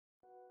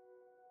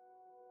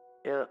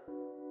Yeah.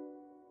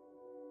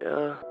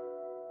 Yeah.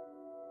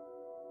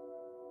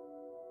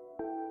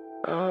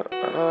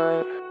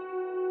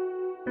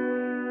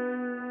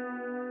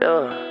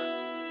 Yeah.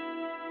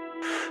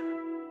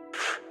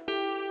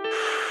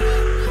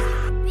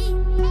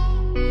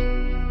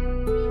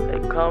 They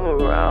come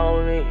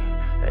around me.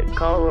 They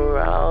come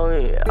around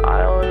me.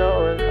 I don't know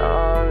what's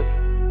on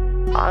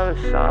me. I'm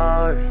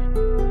sorry.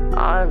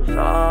 I'm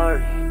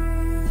sorry.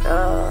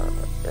 Yeah.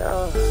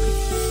 Yeah.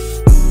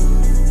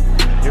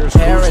 Here's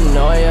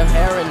Paranoia,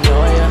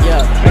 paranoia,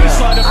 yeah.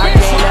 I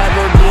can't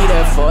ever be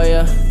there for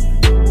ya.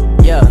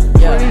 Yeah.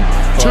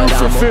 2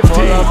 for 15,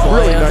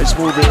 really nice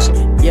movements.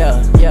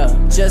 Yeah.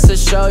 Just to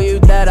show you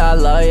that I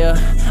love ya.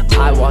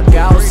 I walk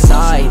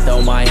outside,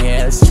 throw my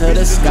hands to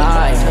the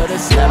sky.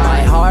 Let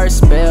my heart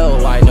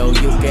spill, I know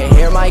you can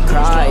hear my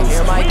cries.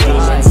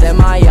 Demons in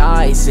my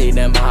eyes, see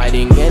them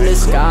hiding in the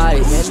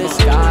skies.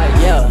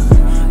 Yeah.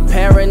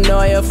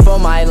 Paranoia for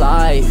my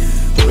life.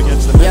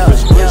 Against the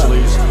Memphis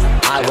Grizzlies.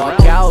 I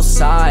walk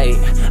outside,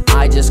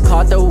 I just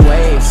caught the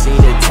wave, see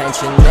the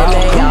tension in their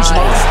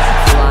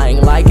eyes.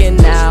 Flying like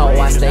an owl,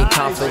 I stay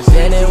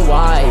confident and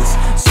wise.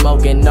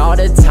 Smoking all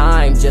the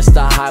time, just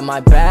to hide my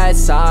bad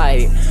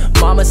side.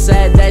 Mama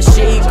said that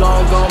she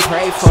gon'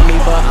 pray for me,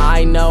 but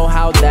I know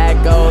how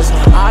that goes.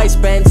 I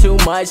spend too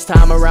much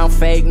time around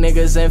fake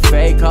niggas and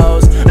fake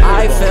hoes.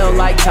 I feel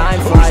like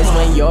time flies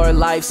when your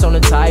life's on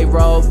a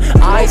tightrope.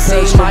 I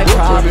see my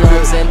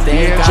problems and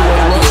think I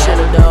got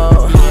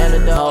the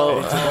antidote.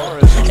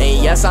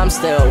 And yes, I'm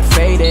still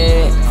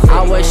faded.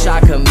 I wish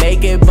I could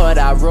make it, but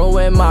I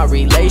ruined my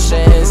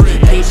relations.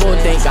 People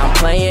think I'm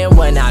playing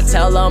when I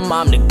tell them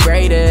I'm the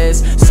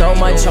greatest. So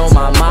much on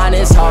my mind,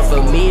 it's hard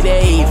for me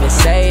to even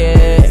say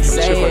it.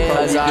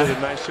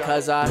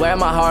 Cause I wear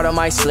my heart on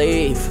my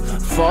sleeve,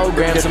 4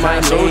 grams of my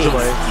knees,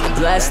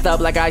 blessed up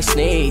like I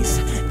sneeze.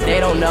 They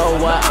don't know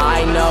what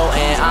I know,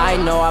 and I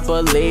know I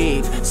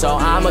believe. So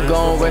I'ma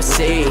gon'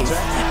 receive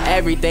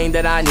everything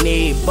that I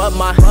need, but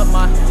my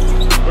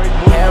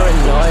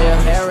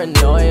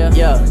paranoia,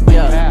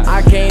 yeah.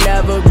 I can't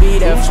ever be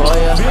there for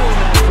ya.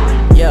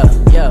 Yeah.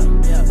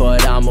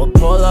 But I'ma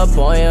pull up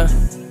on ya.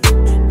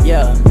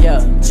 Yeah.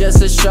 Just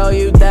to show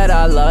you that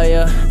I love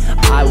ya.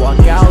 I walk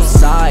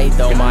outside,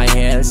 throw my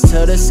hands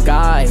to the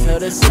sky.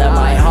 Let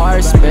my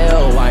heart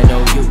spill, I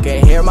know you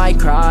can hear my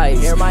cries.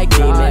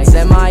 Demons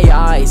in my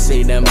eyes,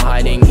 see them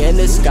hiding in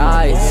the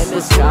skies.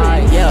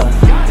 Yeah.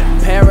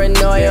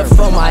 Paranoia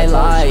for my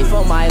life.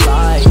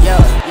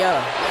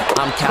 Yeah.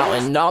 I'm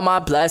counting all my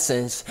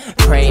blessings,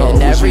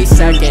 praying every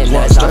second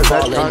as I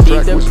fall in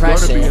deep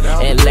depression.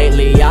 And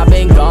lately I've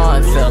been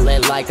gone,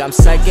 feeling like I'm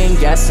second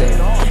guessing.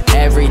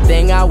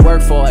 Everything I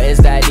work for, is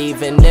that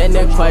even in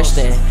the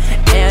question?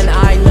 And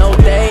I know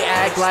they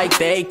act like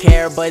they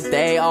care, but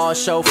they all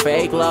show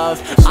fake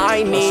love.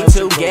 I need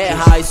to get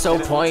high, so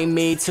point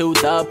me to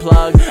the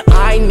plug.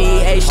 I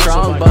need a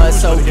strong buzz,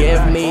 so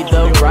give me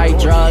the right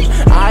drug.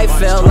 I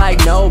feel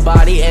like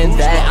nobody and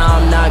that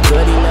I'm not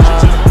good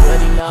enough.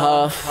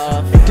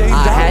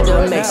 I had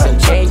to make some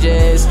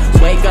changes.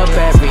 Wake up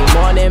every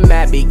morning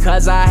mad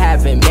because I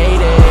haven't made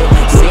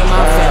it. See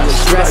my family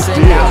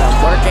stressing out,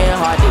 I'm working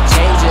hard to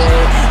change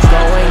it.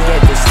 Go and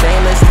get the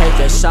stainless, take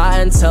a shot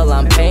until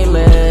I'm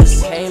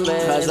painless.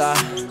 Cause I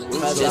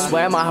just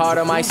wear my heart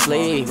on my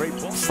sleeve,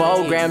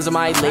 4 grams of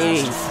my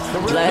leaf,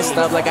 blessed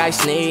up like I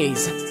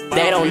sneeze.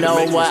 They don't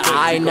know what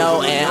I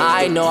know, and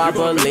I know I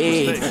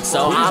believe.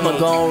 So I'ma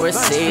gon'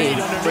 receive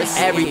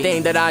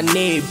everything that I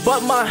need,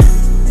 but my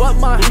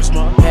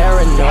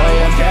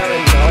paranoia,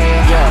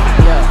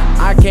 yeah.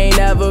 I can't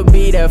ever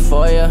be there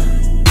for ya.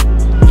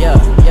 Yeah.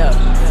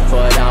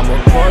 But I'ma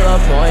pull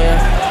up on ya.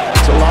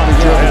 It's a lot of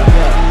good.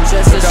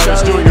 Just to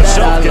show you that I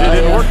love ya.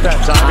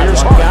 I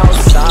walk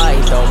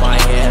outside, throw my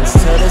hands to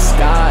the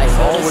sky.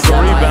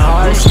 Let my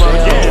heart spill,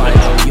 I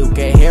know you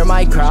can hear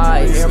my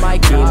cries.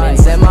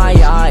 Demons in my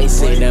eyes,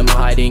 see them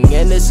hiding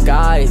in the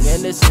skies.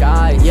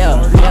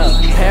 Yeah.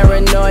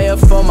 Paranoia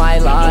for my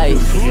life.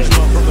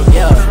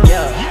 Yeah.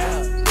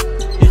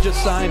 He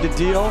just signed a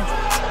deal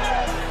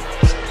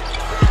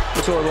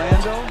with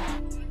Orlando.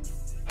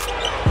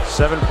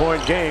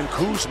 7-point game,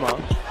 Kuzma.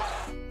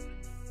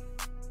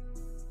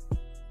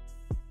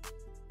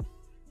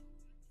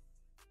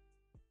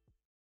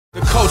 The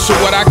culture,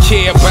 what I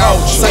care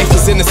about.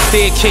 Ciphers in the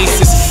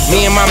staircases.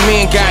 Me and my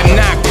man got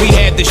knocked, we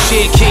had to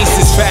share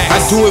cases. I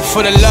do it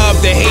for the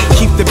love, the hate,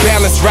 keep the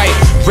balance right.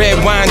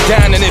 Red wine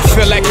down and it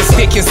feel like a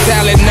steak and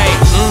salad night.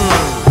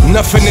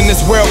 Nothing in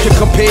this world can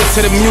compare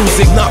to the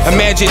music.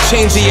 Imagine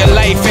changing your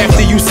life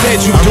after you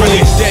said you do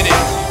it.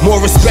 More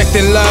respect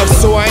and love,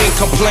 so I ain't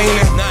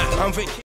complaining.